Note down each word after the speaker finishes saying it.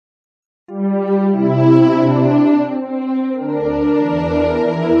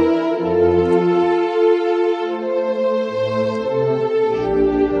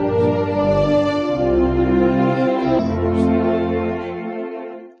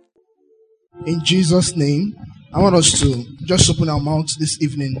In Jesus' name, I want us to just open our mouths this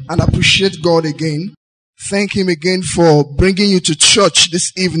evening and appreciate God again. Thank Him again for bringing you to church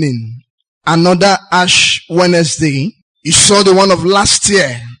this evening. Another Ash Wednesday. You saw the one of last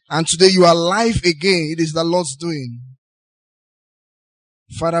year, and today you are alive again. It is the Lord's doing.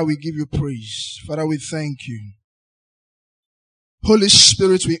 Father, we give you praise. Father, we thank you. Holy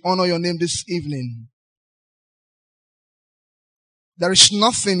Spirit, we honor your name this evening. There is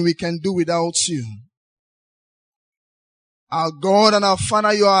nothing we can do without you. Our God and our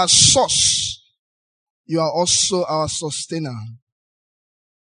Father, you are our source. You are also our sustainer.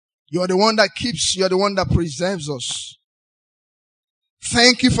 You are the one that keeps, you are the one that preserves us.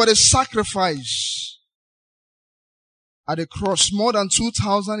 Thank you for the sacrifice at the cross more than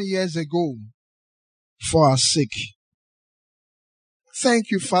 2,000 years ago for our sake.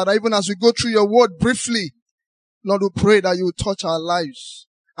 Thank you, Father. Even as we go through your word briefly, Lord, we pray that you will touch our lives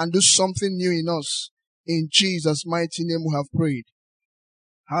and do something new in us. In Jesus' mighty name we have prayed.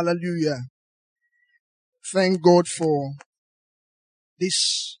 Hallelujah. Thank God for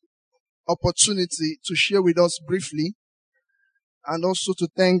this opportunity to share with us briefly, and also to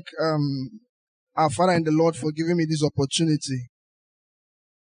thank our Father in the Lord for giving me this opportunity.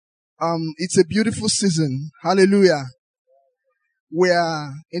 It's a beautiful season. Hallelujah. We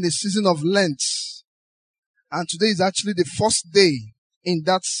are in the season of Lent. And today is actually the first day in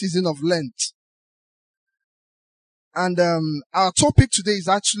that season of Lent. And our topic today is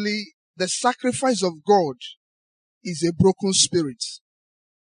actually the sacrifice of God is a broken spirit.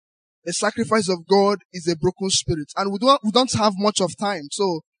 The sacrifice of God is a broken spirit. And we don't have much of time.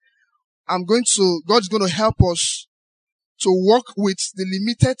 So God's going to help us to work with the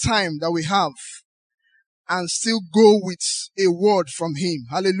limited time that we have and still go with a word from Him.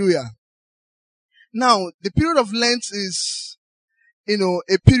 Hallelujah. Now, the period of Lent is,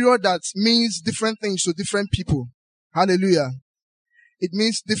 a period that means different things to different people. Hallelujah. It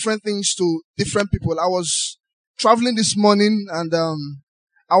means different things to different people. I was traveling this morning and,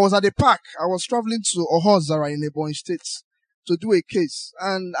 I was at the park. I was traveling to Ohozara in Ebonyi State to do a case.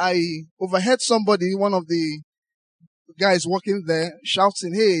 And I overheard somebody, one of the guys working there,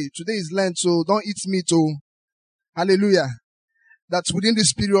 shouting, "Hey, today is Lent, so don't eat meat, oh." Hallelujah. That's within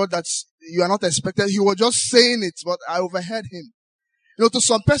this period that you are not expected. He was just saying it, but I overheard him. To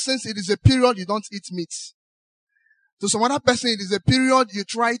some persons, it is a period you don't eat meat. To some other person, it is a period you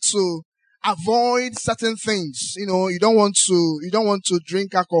try to avoid certain things. You don't want to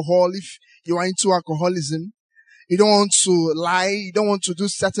drink alcohol if you are into alcoholism. You don't want to lie. You don't want to do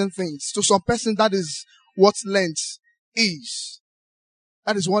certain things. To some person, that is what Lent is.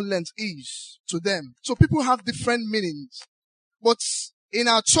 That is what Lent is to them. So people have different meanings. But in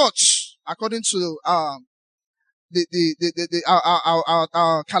our church, according to our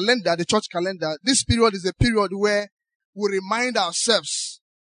calendar, the church calendar, this period is a period where we remind ourselves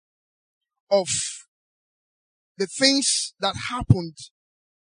of the things that happened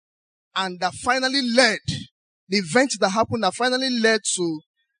and that finally led, the events that happened that finally led to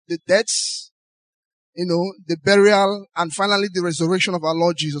the deaths, the burial, and finally the resurrection of our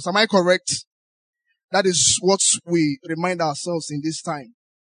Lord Jesus. Am I correct? That is what we remind ourselves in this time,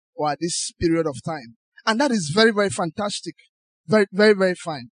 or at this period of time. And that is very, very fantastic. Very, very, very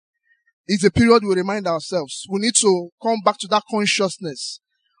fine. It's a period we remind ourselves. We need to come back to that consciousness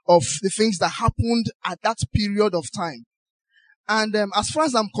of the things that happened at that period of time. And as far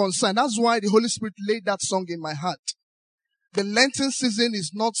as I'm concerned, that's why the Holy Spirit laid that song in my heart. The Lenten season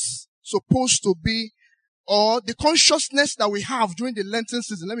is not supposed to be, or the consciousness that we have during the Lenten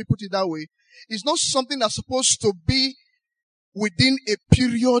season, let me put it that way, is not something that's supposed to be within a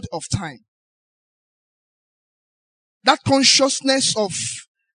period of time. That consciousness of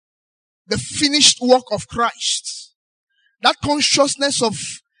the finished work of Christ, that consciousness of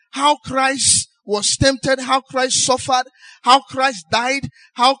how Christ was tempted, how Christ suffered, how Christ died,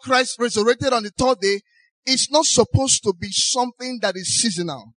 how Christ resurrected on the third day, is not supposed to be something that is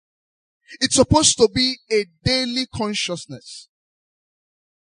seasonal. It's supposed to be a daily consciousness.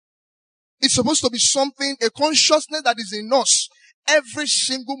 It's supposed to be something, a consciousness that is in us every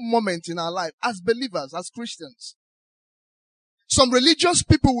single moment in our life as believers, as Christians. Some religious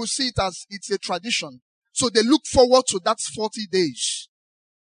people will see it as it's a tradition. So they look forward to that 40 days.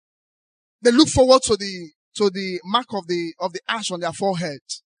 They look forward to the mark of the ash on their forehead.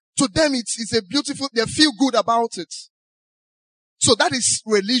 To them, it's a beautiful, they feel good about it. So that is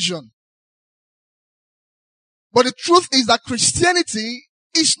religion. But the truth is that Christianity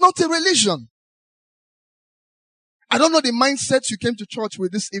is not a religion. I don't know the mindset you came to church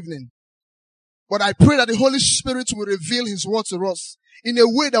with this evening. But I pray that the Holy Spirit will reveal His word to us in a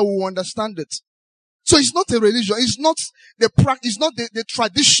way that we will understand it. So it's not a religion. It's not the practice. It's not the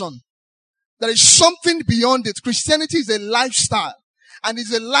tradition. There is something beyond it. Christianity is a lifestyle. And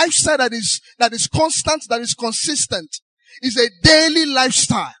it's a lifestyle that is constant, that is consistent. It's a daily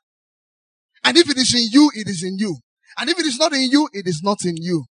lifestyle. And if it is in you, it is in you. And if it is not in you, it is not in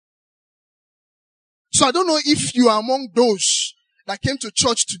you. So I don't know if you are among those that came to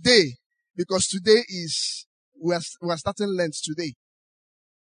church today, because today we are starting Lent today.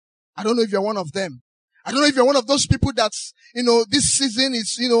 I don't know if you're one of them. I don't know if you're one of those people that's, this season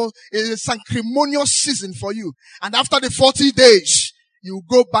is, a sanctimonious season for you. And after the 40 days, you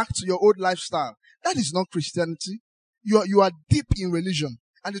go back to your old lifestyle. That is not Christianity. You are deep in religion.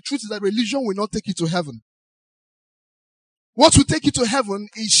 And the truth is that religion will not take you to heaven. What will take you to heaven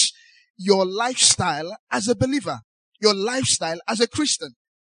is your lifestyle as a believer. Your lifestyle as a Christian.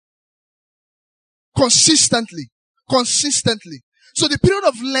 Consistently. So the period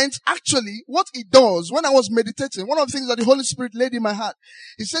of Lent, actually, what it does, when I was meditating, one of the things that the Holy Spirit laid in my heart,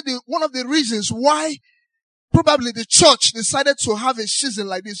 He said one of the reasons why probably the church decided to have a season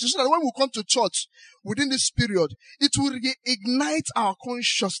like this, is so that when we come to church within this period, it will reignite our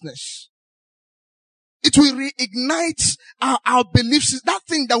consciousness. It will reignite our beliefs, that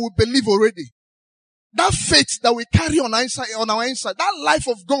thing that we believe already. That faith that we carry on our inside, that life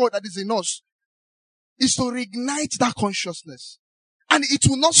of God that is in us, is to reignite that consciousness. And it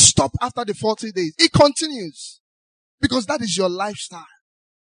will not stop after the 40 days. It continues. Because that is your lifestyle.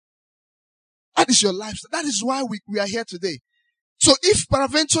 That is your lifestyle. That is why we are here today. So if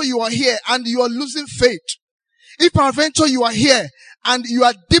peradventure you are here and you are losing faith, if peradventure you are here and you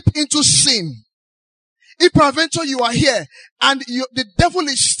are deep into sin, if peradventure you are here and the devil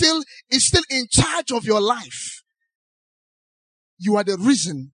is still in charge of your life, you are the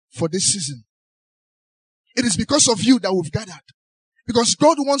reason for this season. It is because of you that we've gathered. Because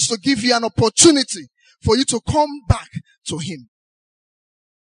God wants to give you an opportunity for you to come back to Him.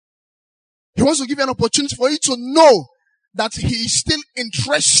 He wants to give you an opportunity for you to know that He is still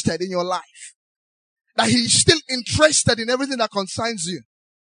interested in your life. That He is still interested in everything that concerns you.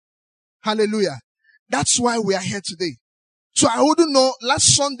 Hallelujah. That's why we are here today. So I wouldn't know,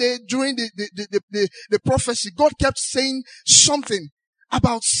 last Sunday during the prophecy, God kept saying something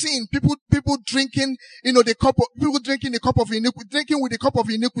about sin. People drinking, people drinking the cup of iniquity, drinking with the cup of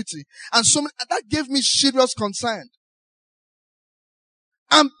iniquity. And that gave me serious concern.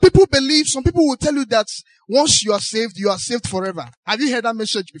 And some people will tell you that once you are saved forever. Have you heard that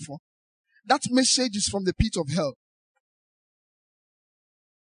message before? That message is from the pit of hell.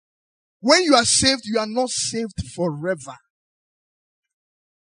 When you are saved, you are not saved forever.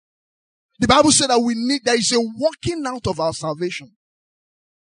 The Bible said that there is a working out of our salvation.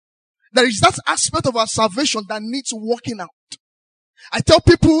 There is that aspect of our salvation that needs working out. I tell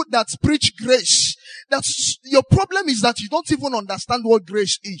people that preach grace, that your problem is that you don't even understand what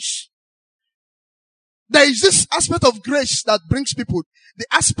grace is. There is this aspect of grace that brings people, the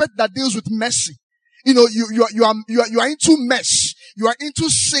aspect that deals with mercy. You are into mess. You are into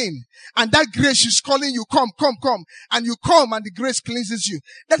sin. And that grace is calling you, come. And you come and the grace cleanses you.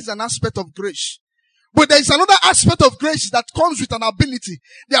 That is an aspect of grace. But there is another aspect of grace that comes with an ability.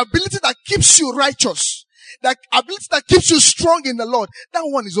 The ability that keeps you righteous. The ability that keeps you strong in the Lord. That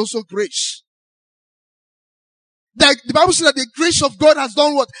one is also grace. The Bible says that the grace of God has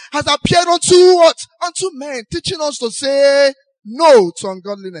done what? Has appeared unto what? Unto men. Teaching us to say no to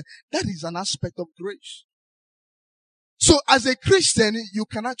ungodliness. That is an aspect of grace. So as a Christian, you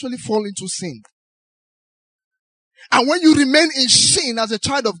can actually fall into sin. And when you remain in sin as a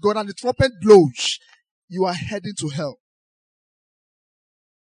child of God and the trumpet blows, you are heading to hell.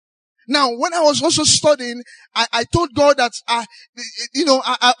 Now, when I was also studying, I told God that, I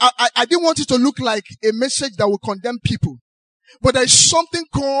didn't want it to look like a message that will condemn people. But there is something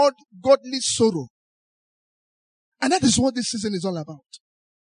called godly sorrow. And that is what this season is all about.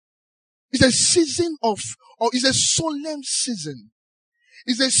 It's a season it's a solemn season.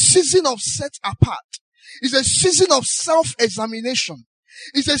 It's a season of set apart. It's a season of self-examination.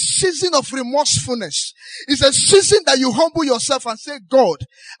 It's a season of remorsefulness. It's a season that you humble yourself and say, God,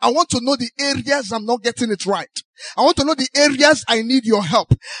 I want to know the areas I'm not getting it right. I want to know the areas I need your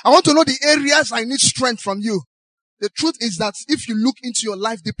help. I want to know the areas I need strength from you. The truth is that if you look into your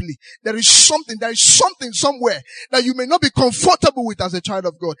life deeply, there is something somewhere that you may not be comfortable with as a child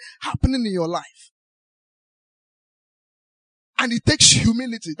of God happening in your life. And it takes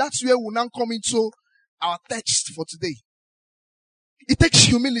humility. That's where we'll now come into our text for today. It takes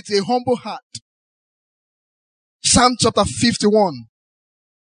humility, a humble heart. Psalm chapter 51.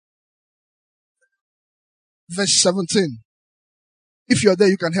 verse 17. If you're there,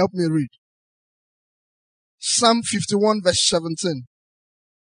 you can help me read. Psalm 51 verse 17.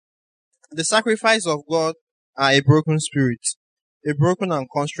 The sacrifice of God are a broken spirit, a broken and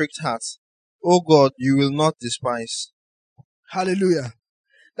contrite heart. O God, you will not despise. Hallelujah.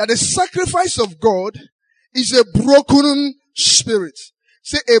 That the sacrifice of God is a broken spirit.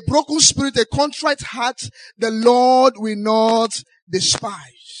 Say a broken spirit, a contrite heart, the Lord will not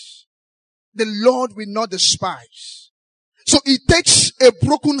despise. The Lord will not despise. So it takes a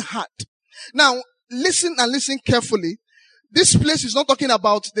broken heart. Now, listen and listen carefully. This place is not talking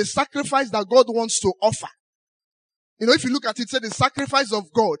about the sacrifice that God wants to offer. You know, if you look at it, say the sacrifice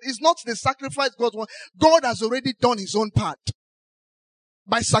of God. It's not the sacrifice God wants. God has already done his own part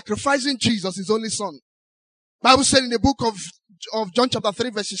by sacrificing Jesus, his only son. Bible said in the book of John chapter 3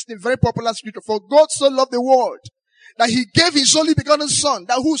 verse 16, very popular scripture, for God so loved the world that he gave his only begotten son,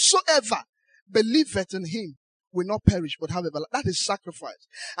 that whosoever believeth in him will not perish but have everlasting. That is sacrifice.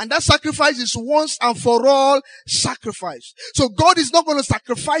 And that sacrifice is once and for all sacrifice. So God is not going to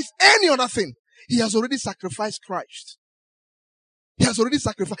sacrifice any other thing. He has already sacrificed Christ. He has already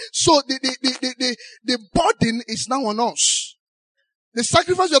sacrificed. So the burden is now on us. The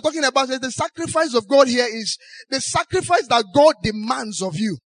sacrifice you're talking about, the sacrifice of God here is the sacrifice that God demands of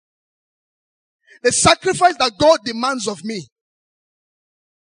you. The sacrifice that God demands of me.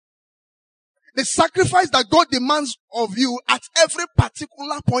 The sacrifice that God demands of you at every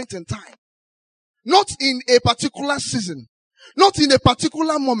particular point in time. Not in a particular season. Not in a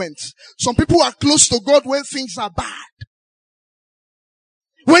particular moment. Some people are close to God when things are bad.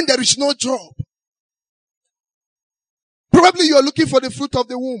 When there is no job. Probably you are looking for the fruit of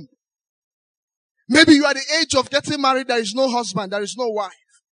the womb. Maybe you are at the age of getting married, there is no husband, there is no wife.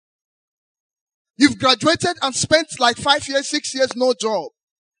 You've graduated and spent like 5 years, 6 years, no job.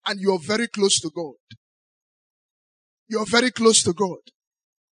 And you're very close to God. You're very close to God.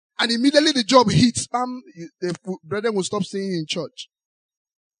 And immediately the job hits, the brethren will stop singing in church.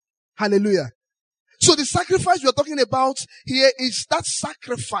 Hallelujah. So the sacrifice we're talking about here is that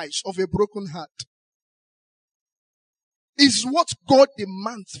sacrifice of a broken heart. Is what God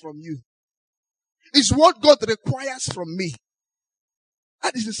demands from you. Is what God requires from me.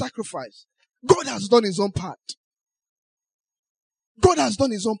 That is the sacrifice. God has done his own part. God has done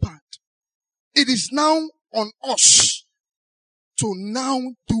his own part. It is now on us to now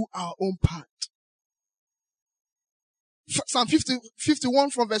do our own part. Psalm 51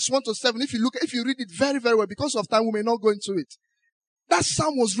 from verse 1 to 7. If you read it very, very well, because of time we may not go into it. That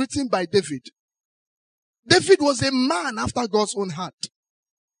psalm was written by David. David was a man after God's own heart.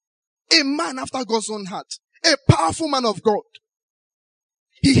 A man after God's own heart. A powerful man of God.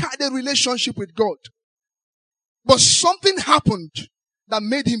 He had a relationship with God. But something happened that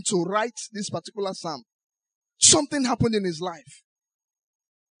made him to write this particular psalm. Something happened in his life.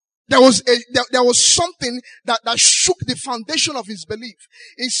 There was something that shook the foundation of his belief,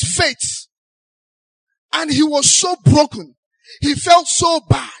 his faith. And he was so broken. He felt so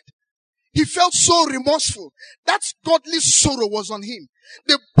bad. He felt so remorseful. That godly sorrow was on him.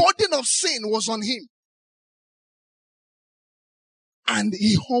 The burden of sin was on him. And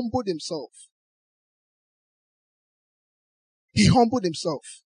he humbled himself. He humbled himself.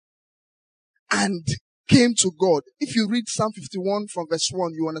 And came to God. If you read Psalm 51 from verse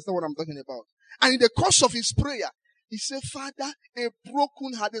 1, you understand what I'm talking about. And in the course of his prayer, he said, Father, a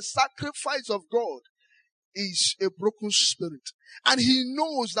broken heart, the sacrifice of God is a broken spirit. And he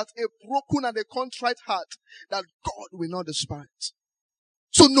knows that a broken and a contrite heart that God will not despise.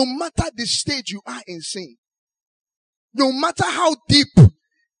 So no matter the stage you are in sin, no matter how deep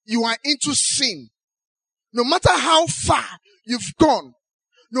you are into sin, no matter how far you've gone,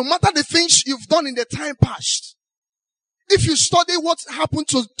 no matter the things you've done in the time past, if you study what happened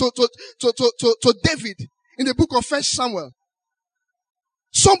to David in the book of 1 Samuel,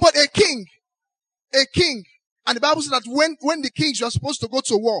 a king, and the Bible says that when the kings were supposed to go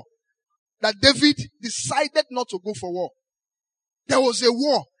to war, that David decided not to go for war. There was a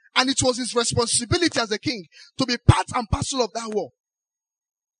war, and it was his responsibility as a king to be part and parcel of that war.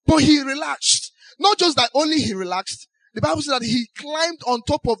 But he relaxed. Not just that only he relaxed. The Bible says that he climbed on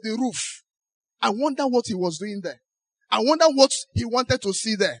top of the roof. I wonder what he was doing there. I wonder what he wanted to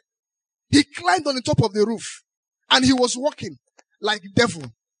see there. He climbed on the top of the roof and he was walking like devil.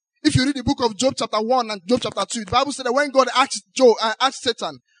 If you read the book of Job chapter 1 and Job chapter 2, the Bible said that when God asked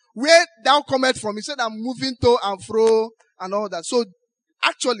Satan, where thou comest from? He said, I'm moving to and fro and all that. So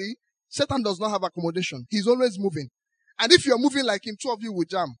actually, Satan does not have accommodation. He's always moving. And if you're moving like him, two of you will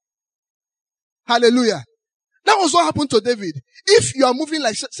jam. Hallelujah. That was what happened to David. If you are moving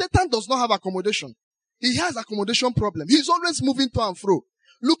like Satan does not have accommodation. He has accommodation problem. He's always moving to and fro,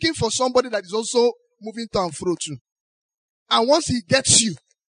 looking for somebody that is also moving to and fro too. And once he gets you,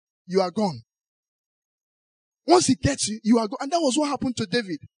 you are gone. Once he gets you, you are gone. And that was what happened to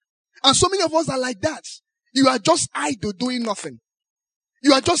David. And so many of us are like that. You are just idle doing nothing.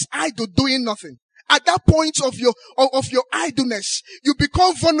 You are just idle doing nothing. At that point of your idleness, you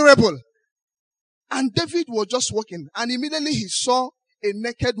become vulnerable. And David was just walking, and immediately he saw a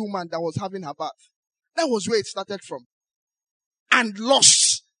naked woman that was having her bath. That was where it started from. And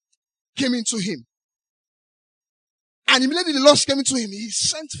lust came into him. And immediately the lust came into him. He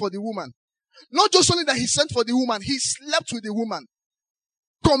sent for the woman. Not just only that he sent for the woman, he slept with the woman,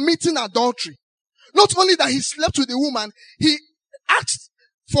 committing adultery. Not only that he slept with the woman, he asked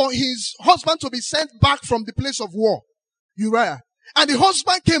for his husband to be sent back from the place of war, Uriah. And the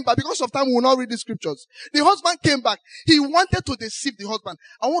husband came back. Because of time, we will not read the scriptures. The husband came back. He wanted to deceive the husband.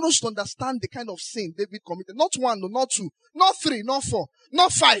 I want us to understand the kind of sin David committed. Not one, no, not two, not three, not four,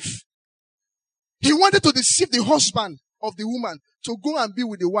 not five. He wanted to deceive the husband of the woman to go and be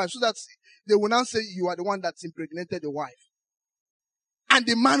with the wife so that they will now say you are the one that impregnated the wife. And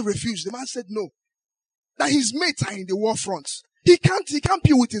the man refused. The man said no. That his mates are in the war front. He can't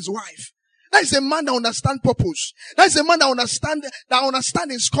be with his wife. That is a man that understands purpose. That is a man that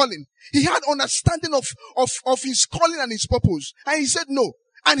understands his calling. He had understanding of his calling and his purpose. And he said no.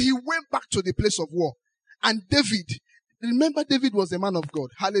 And he went back to the place of war. And David, remember David was a man of God.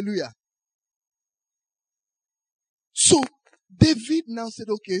 Hallelujah. So David now said,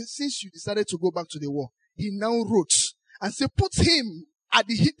 okay, since you decided to go back to the war, he now wrote and said, put him at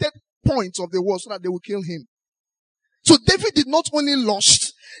the heated point of the war so that they will kill him. So David did not only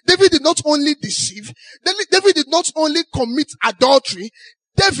lust, David did not only deceive, David did not only commit adultery,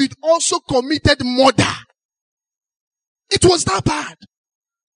 David also committed murder. It was that bad.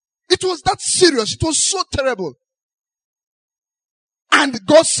 It was that serious. It was so terrible. And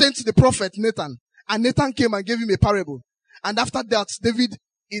God sent the prophet Nathan, and Nathan came and gave him a parable. And after that, David,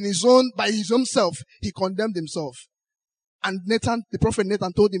 by his own self, he condemned himself. And Nathan, the prophet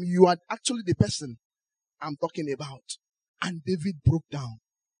Nathan told him, you are actually the person I'm talking about. And David broke down.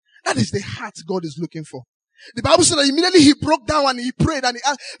 That is the heart God is looking for. The Bible said that immediately he broke down and he prayed, and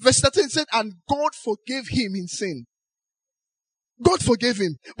verse 13 said, and God forgave him his sin. God forgave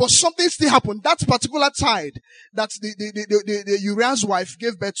him. But something still happened. That particular child that the Uriah's wife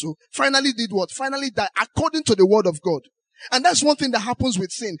gave birth to finally did what? Finally died according to the word of God. And that's one thing that happens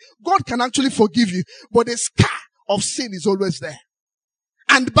with sin. God can actually forgive you, but the scar of sin is always there.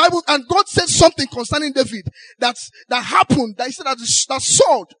 And God said something concerning David that happened, that he said that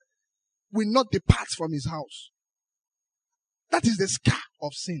sword will not depart from his house. That is the scar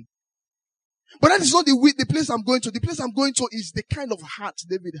of sin. But that is not the place I'm going to. The place I'm going to is the kind of heart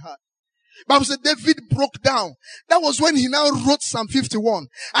David had. Bible said David broke down. That was when he now wrote Psalm 51.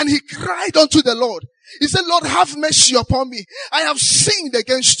 And he cried unto the Lord. He said, Lord, have mercy upon me. I have sinned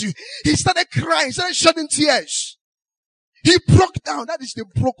against you. He started crying. He started shedding tears. He broke down. That is the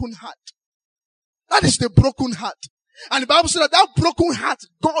broken heart. That is the broken heart. And the Bible said that broken heart,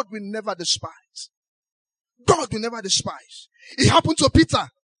 God will never despise. God will never despise. It happened to Peter.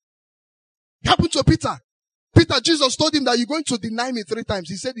 Peter, Jesus told him that you're going to deny me 3 times.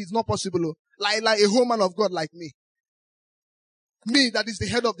 He said it's not possible. Like a whole man of God like me. Me that is the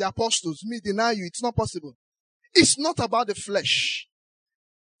head of the apostles. Me deny you. It's not possible. It's not about the flesh.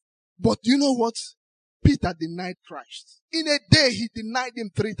 But you know what? Peter denied Christ. In a day, he denied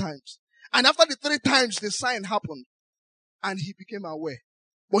him 3 times. And after the 3 times, the sign happened. And he became aware.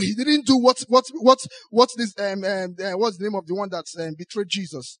 But he didn't do what's the name of the one that betrayed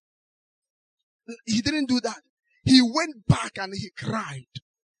Jesus? He didn't do that. He went back and he cried.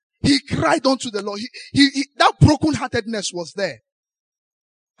 He cried unto the Lord. That brokenheartedness was there.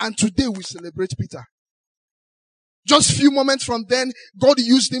 And today we celebrate Peter. Just few moments from then, God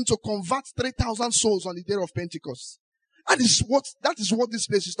used him to convert 3,000 souls on the day of Pentecost. That is what this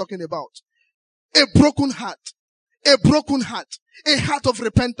place is talking about. A broken heart. A broken heart. A heart of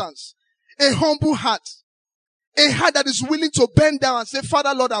repentance. A humble heart. A heart that is willing to bend down and say,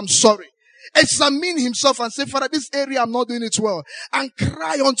 Father, Lord, I'm sorry. Examine himself and say, Father, this area I'm not doing it well. And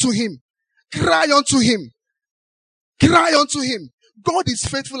cry unto him. Cry unto him. Cry unto him. God is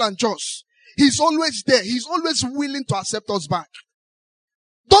faithful and just. He's always there. He's always willing to accept us back.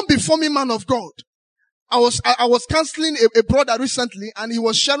 Don't be forming man of God. I was counseling a brother recently, and he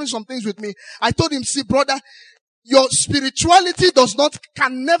was sharing some things with me. I told him, see, brother, your spirituality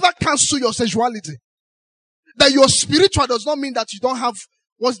can never cancel your sexuality. That you're spiritual does not mean that you don't have,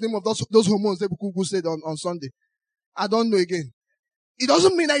 what's the name of those hormones that Kuku said on Sunday? I don't know again. It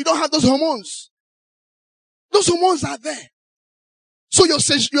doesn't mean that you don't have those hormones. Those hormones are there. So your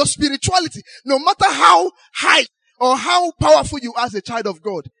spirituality, no matter how high or how powerful you are as a child of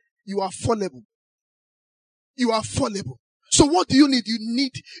God, you are fallible. You are fallible. So what do you need?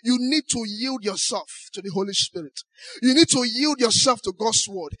 You need to yield yourself to the Holy Spirit. You need to yield yourself to God's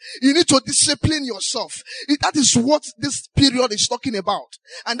word. You need to discipline yourself. That is what this period is talking about.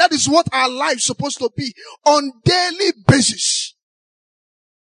 And that is what our life is supposed to be on daily basis.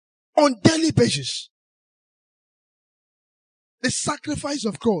 On daily basis. The sacrifice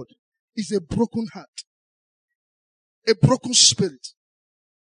of God is a broken heart, a broken spirit,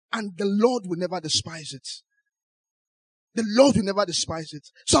 and the Lord will never despise it. The Lord will never despise it.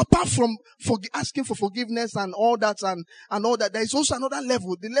 So apart from asking for forgiveness and all that, there is also another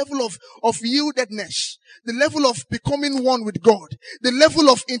level, the level of yieldedness, the level of becoming one with God, the level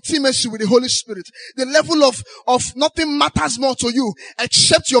of intimacy with the Holy Spirit, the level of nothing matters more to you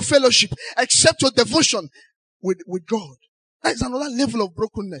except your fellowship, except your devotion with God. That is another level of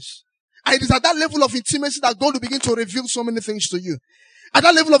brokenness. And it is at that level of intimacy that God will begin to reveal so many things to you. At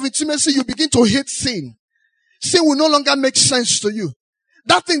that level of intimacy, you begin to hate sin. Sin will no longer make sense to you.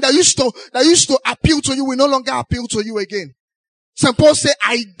 That thing that used to appeal to you will no longer appeal to you again. St. Paul said,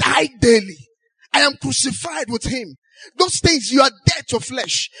 I die daily. I am crucified with him. Those things, you are dead to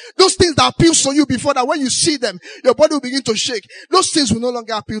flesh. Those things that appeal to you before, that when you see them, your body will begin to shake. Those things will no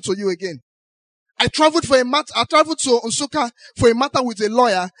longer appeal to you again. I traveled to Nsukka for a matter with a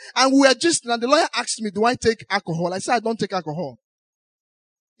lawyer, and the lawyer asked me, do I take alcohol? I said, I don't take alcohol.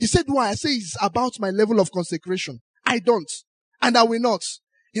 He said, why? I said, it's about my level of consecration. I don't. And I will not.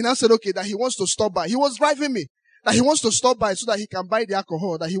 He now said, okay, that he wants to stop by. He was driving me. That he wants to stop by so that he can buy the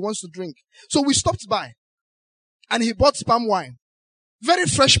alcohol that he wants to drink. So we stopped by. And he bought palm wine. Very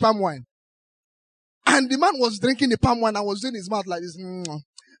fresh palm wine. And the man was drinking the palm wine and was doing his mouth like this.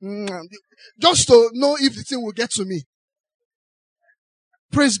 Just to know if the thing will get to me.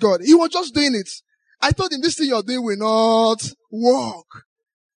 Praise God. He was just doing it. I told him, this thing you're doing will not work.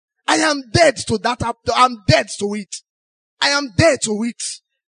 I am dead to that. I'm dead to it. I am dead to it.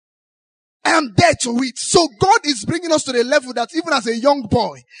 I am dead to it. So God is bringing us to the level that even as a young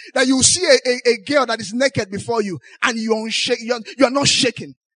boy, that you see a girl that is naked before you and you are not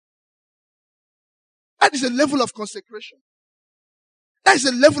shaken. That is a level of consecration. That is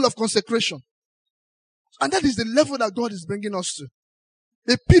a level of consecration. And that is the level that God is bringing us to.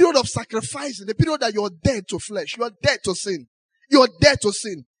 The period of sacrificing, the period that you're dead to flesh, you are dead to sin. You are dead to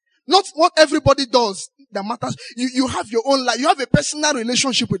sin. Not what everybody does that matters. You have your own life. You have a personal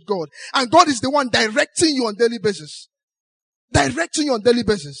relationship with God. And God is the one directing you on daily basis. Directing you on daily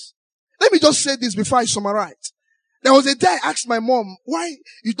basis. Let me just say this before I summarize. There was a day I asked my mom, why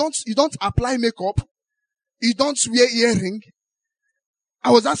you don't apply makeup? You don't wear earring?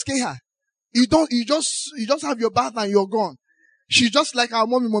 I was asking her. You just have your bath and you're gone. She's just like our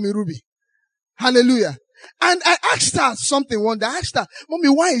mommy Ruby. Hallelujah. And I asked her something one day. I asked her, Mommy,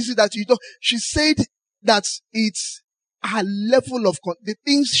 why is it that you don't? She said that it's her level of, the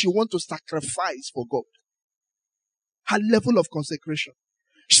things she wants to sacrifice for God. Her level of consecration.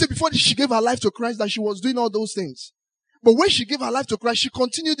 She said before she gave her life to Christ that she was doing all those things. But when she gave her life to Christ, she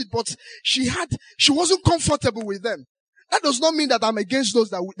continued it, but she wasn't comfortable with them. That does not mean that I'm against those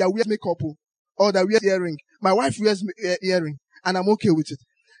that wear makeup or that wear earring. My wife wears earring and I'm okay with it.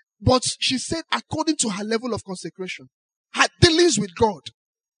 But she said according to her level of consecration, her dealings with God,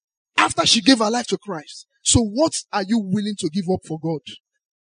 after she gave her life to Christ. So what are you willing to give up for God?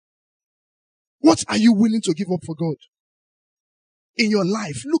 What are you willing to give up for God? In your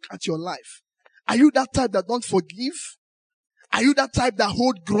life, look at your life. Are you that type that don't forgive? Are you that type that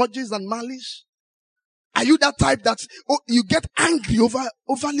hold grudges and malice? Are you that type that you get angry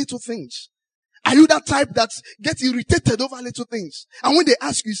over little things? Are you that type that gets irritated over little things? And when they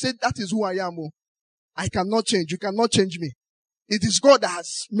ask you, say, that is who I am. I cannot change. You cannot change me. It is God that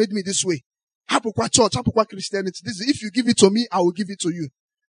has made me this way. Hapukwa church, hapukwa Christianity. If you give it to me, I will give it to you.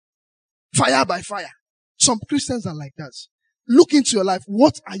 Fire by fire. Some Christians are like that. Look into your life.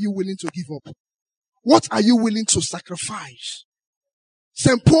 What are you willing to give up? What are you willing to sacrifice?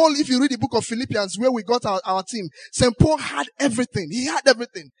 St. Paul, if you read the book of Philippians, where we got our team, St. Paul had everything. He had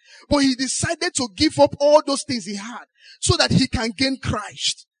everything. But he decided to give up all those things he had so that he can gain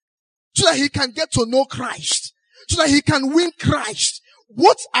Christ. So that he can get to know Christ. So that he can win Christ.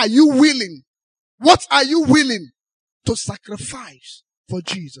 What are you willing? What are you willing to sacrifice for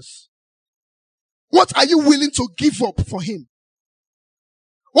Jesus? What are you willing to give up for him?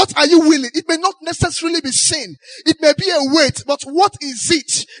 What are you willing? It may not necessarily be sin. It may be a weight, but what is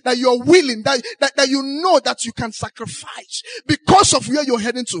it that you're willing, that you know that you can sacrifice because of where you're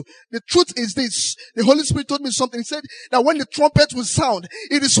heading to? The truth is this. The Holy Spirit told me something. He said that when the trumpet will sound,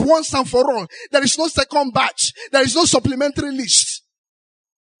 it is once and for all. There is no second batch. There is no supplementary list.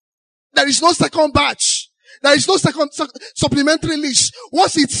 There is no second batch. There is no supplementary list.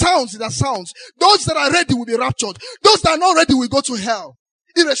 Once it sounds, it sounds. Those that are ready will be raptured. Those that are not ready will go to hell.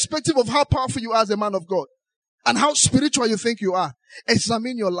 Irrespective of how powerful you are as a man of God and how spiritual you think you are,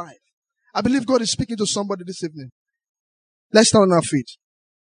 examine your life. I believe God is speaking to somebody this evening. Let's stand on our feet.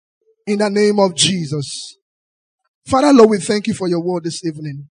 In the name of Jesus. Father, Lord, we thank you for your word this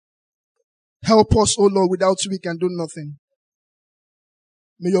evening. Help us, oh Lord, without you we can do nothing.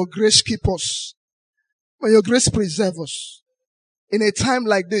 May your grace keep us. May your grace preserve us. In a time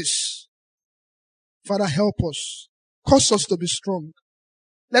like this, Father, help us. Cause us to be strong.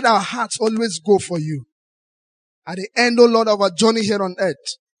 Let our hearts always go for you. At the end, O Lord, of our journey here on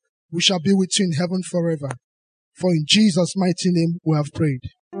earth, we shall be with you in heaven forever. For in Jesus' mighty name we have prayed.